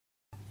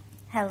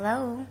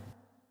Hello.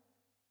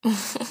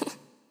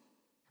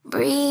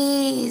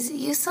 Breeze,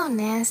 you so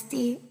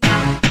nasty.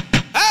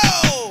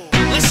 Oh,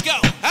 let's go.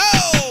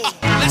 Oh,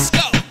 let's go.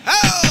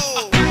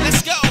 Oh,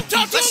 let's go.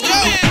 Let's go.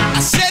 I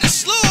said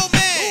it's Lilman.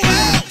 Who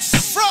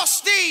else?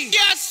 Frosty.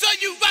 Yeah, I saw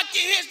you rock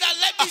your hips. Now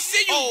let me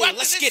see you rock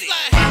let's this get it.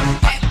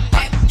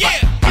 slide.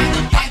 Yeah.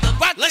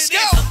 Rock Let's this.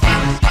 go.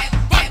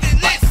 Rock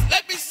this.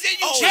 Let me see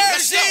you.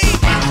 Jersey.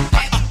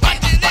 Rock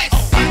this.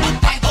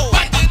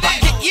 Rock this.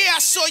 Yeah, I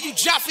saw you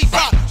Joffrey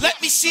rock. Let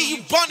me see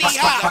you bunny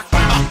hop.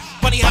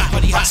 Bunny hop,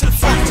 bunny hop. To the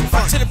front, to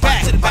the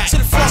back, to the back, to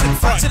the front,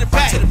 to the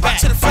back, to the back,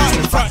 to the front,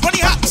 to the front.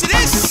 Bunny hop to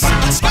this.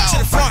 Let's go. To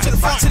the front, to the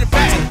front, to the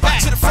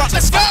back, to the front.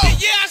 Let's go.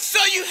 Yeah, I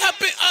saw you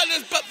helping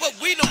others, but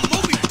we the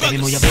movie Baby,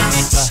 move your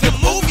brothers. butt. The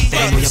movie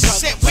brothers.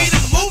 Said we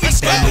the movie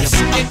brothers.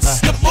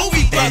 It's the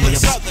movie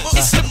brothers.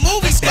 It's the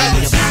movie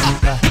brothers.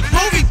 The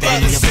movie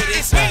brothers.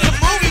 It's the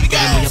movie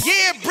brothers.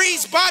 Yeah,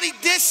 Breeze body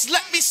this.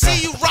 Let me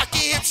see you rock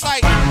your hips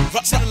like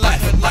rock to the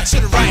left, to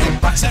the right,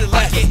 to the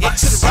left, to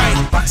the right.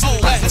 Oh,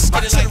 let's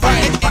get it to the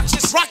right.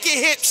 Just rock your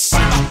hips to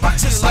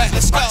the left.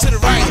 Let's go to the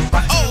right.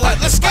 Oh,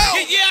 let's go.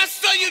 Yeah, I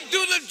saw you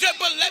do the jump,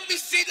 but let me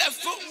see that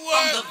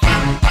footwork.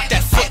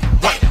 That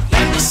footwork.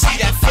 Let me see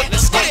that foot.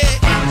 Let's get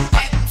it.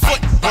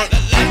 Footwork.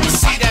 Let me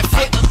see that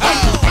foot.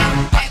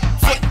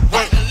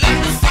 Footwork. Let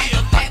me see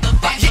it.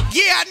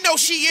 Yeah, I know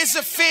she is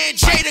a fan.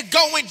 Jada,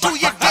 go and do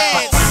your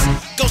dance.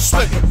 Go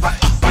swimming.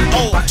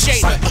 Oh,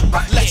 Jada,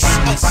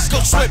 let's go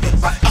swimming.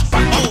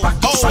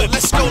 Oh,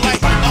 let's go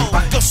like,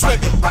 go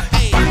swimming.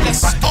 Hey,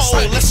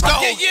 let's go.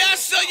 Yeah, I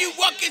saw you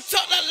walking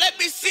talk. Now let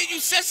me see you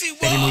sassy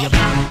walk. Baby, move your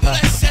butt.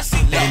 That sassy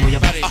walk. Baby, move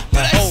your butt.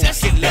 That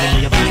sassy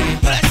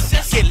walk. That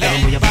sassy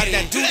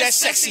walk. Do that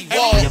sexy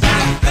walk.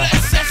 That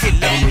sassy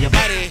walk.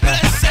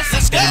 That sassy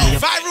Let's go.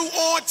 walk. Viral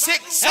on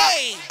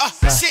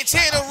TikTok.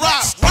 Santana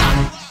rock.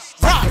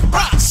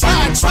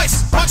 Slide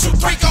twist. 1, 2,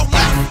 3, go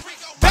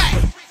left, back,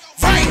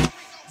 right,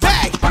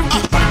 back.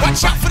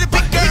 Watch out for the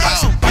big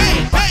girls.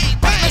 Bang, bang,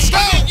 bang. Let's go.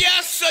 Yeah,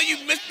 I saw you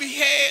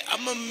misbehave.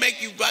 I'ma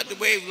make you ride the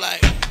wave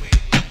like.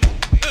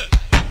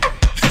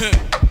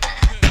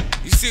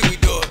 You see what we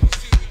doing?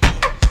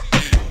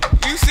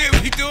 You see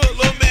what we doing,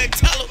 little man?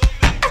 Tell him.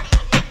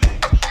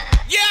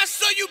 Yeah, I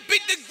saw you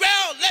beat the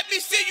ground. Let me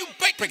see you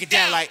break it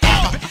down like,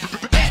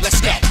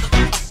 let's go.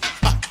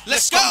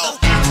 Let's go.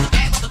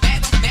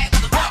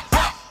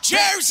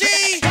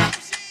 Jersey.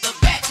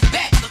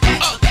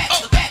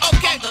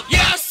 Okay.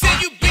 Yeah, I see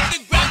you beat the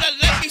ground. Now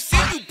let me see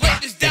you break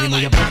this Baby, down move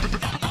like. your butt.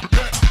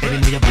 Baby,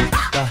 move your butt.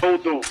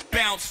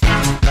 Bounce.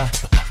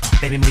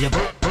 Baby, move your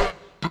butt.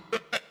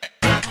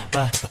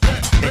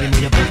 Baby,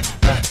 move your butt.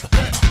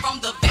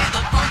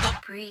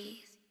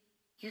 Breeze,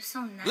 you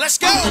so nice. Let's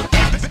go.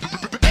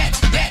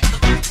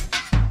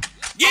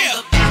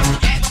 Yeah.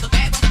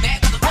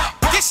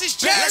 This is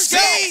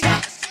Jersey.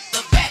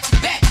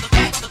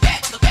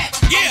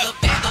 Yeah.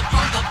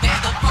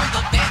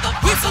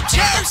 We from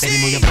Jersey. Baby,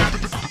 move your butt.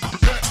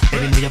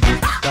 Baby, move your butt.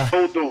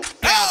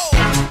 Oh,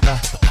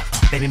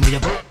 Baby, move your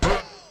butt.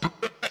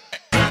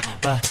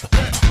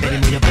 Baby,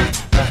 move your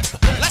butt.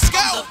 let's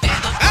go.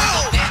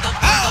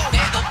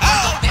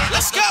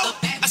 Let's go.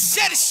 I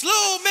said it's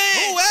Lilman.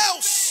 Who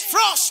else?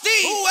 Frosty.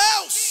 Who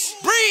else?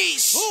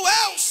 Breeze. Who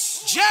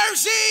else?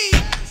 Jersey.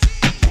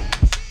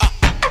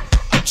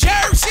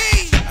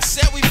 Jersey. I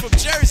said we from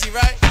Jersey,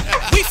 right?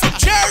 We from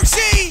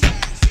Jersey.